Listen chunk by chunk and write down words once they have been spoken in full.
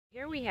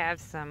Here we have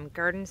some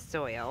garden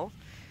soil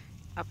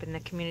up in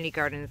the community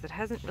gardens that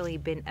hasn't really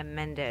been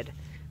amended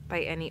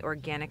by any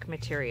organic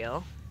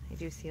material. I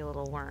do see a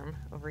little worm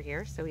over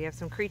here, so we have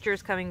some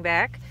creatures coming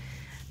back.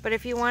 But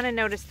if you want to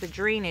notice the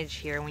drainage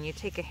here, when you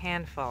take a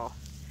handful,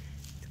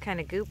 it's kind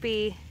of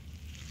goopy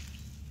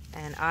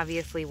and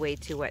obviously way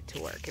too wet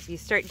to work. If you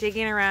start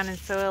digging around in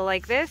soil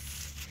like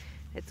this,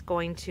 it's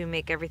going to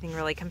make everything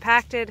really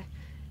compacted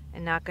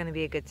and not going to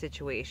be a good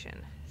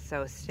situation.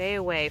 So stay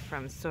away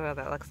from soil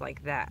that looks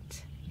like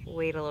that.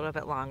 Wait a little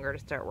bit longer to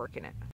start working it.